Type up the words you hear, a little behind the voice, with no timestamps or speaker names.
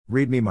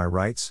Read me my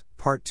rights,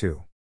 Part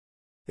 2.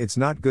 It's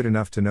not good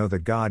enough to know that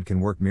God can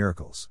work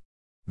miracles.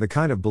 The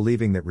kind of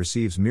believing that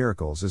receives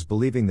miracles is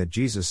believing that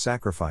Jesus'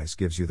 sacrifice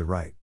gives you the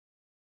right.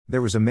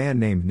 There was a man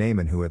named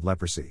Naaman who had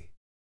leprosy.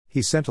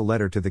 He sent a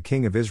letter to the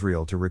king of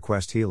Israel to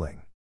request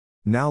healing.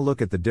 Now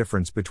look at the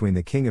difference between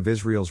the king of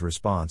Israel's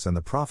response and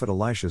the prophet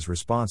Elisha's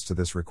response to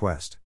this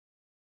request.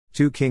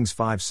 2 Kings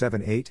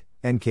 5:7-8,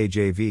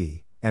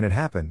 NKJV, and it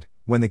happened,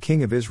 when the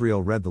king of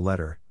Israel read the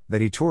letter,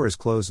 that he tore his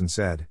clothes and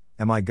said,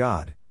 Am I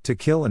God, to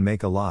kill and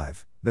make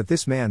alive, that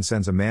this man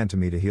sends a man to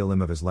me to heal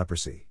him of his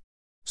leprosy?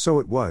 So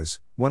it was,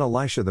 when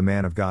Elisha the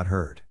man of God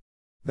heard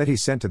that he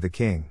sent to the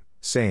king,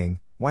 saying,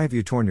 Why have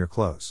you torn your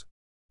clothes?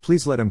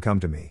 Please let him come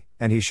to me,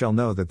 and he shall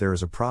know that there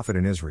is a prophet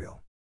in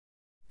Israel.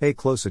 Pay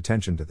close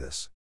attention to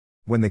this.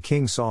 When the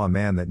king saw a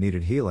man that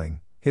needed healing,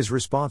 his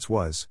response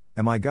was,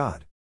 Am I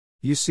God?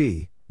 You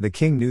see, the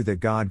king knew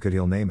that God could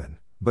heal Naaman,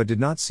 but did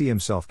not see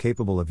himself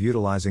capable of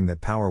utilizing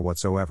that power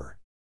whatsoever.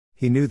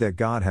 He knew that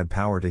God had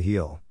power to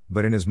heal,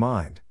 but in his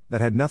mind,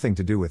 that had nothing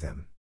to do with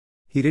him.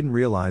 He didn't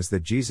realize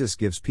that Jesus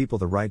gives people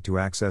the right to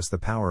access the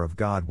power of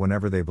God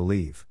whenever they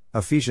believe,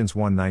 Ephesians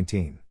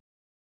 1:19.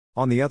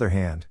 On the other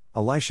hand,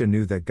 Elisha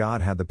knew that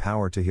God had the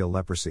power to heal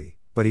leprosy,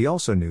 but he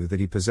also knew that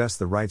he possessed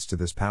the rights to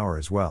this power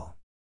as well.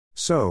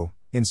 So,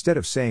 instead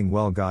of saying,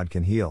 Well, God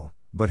can heal,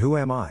 but who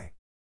am I?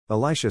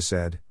 Elisha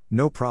said,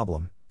 No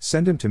problem,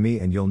 send him to me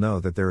and you'll know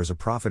that there is a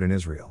prophet in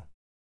Israel.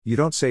 You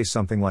don't say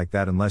something like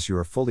that unless you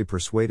are fully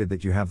persuaded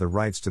that you have the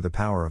rights to the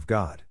power of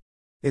God.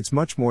 It's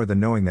much more than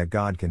knowing that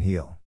God can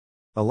heal.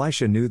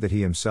 Elisha knew that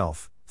he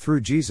himself,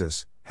 through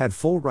Jesus, had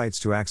full rights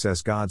to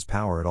access God's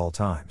power at all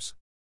times.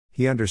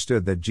 He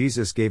understood that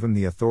Jesus gave him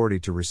the authority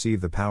to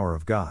receive the power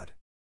of God.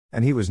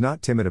 And he was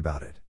not timid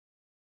about it.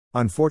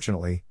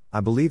 Unfortunately, I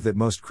believe that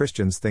most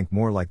Christians think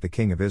more like the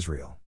king of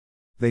Israel.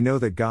 They know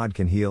that God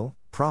can heal,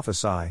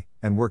 prophesy,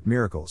 and work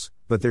miracles,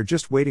 but they're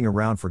just waiting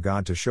around for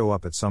God to show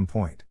up at some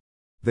point.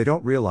 They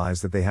don't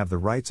realize that they have the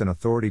rights and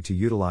authority to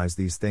utilize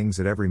these things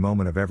at every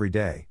moment of every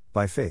day,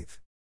 by faith.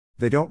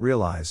 They don't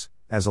realize,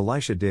 as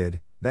Elisha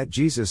did, that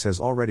Jesus has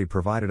already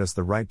provided us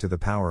the right to the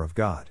power of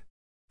God.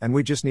 And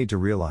we just need to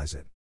realize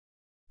it.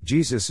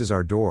 Jesus is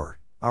our door,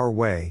 our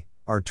way,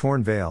 our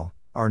torn veil,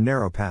 our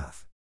narrow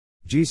path.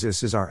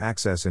 Jesus is our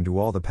access into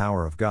all the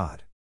power of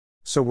God.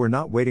 So we're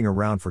not waiting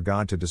around for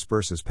God to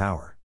disperse His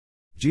power.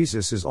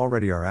 Jesus is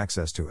already our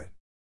access to it.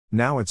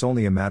 Now it's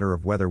only a matter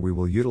of whether we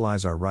will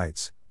utilize our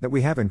rights, that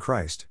we have in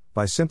Christ,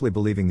 by simply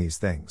believing these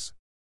things.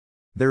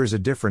 There is a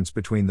difference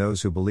between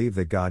those who believe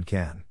that God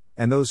can,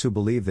 and those who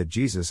believe that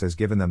Jesus has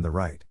given them the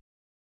right.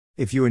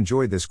 If you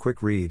enjoyed this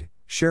quick read,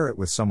 share it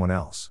with someone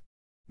else.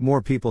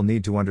 More people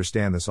need to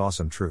understand this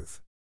awesome truth.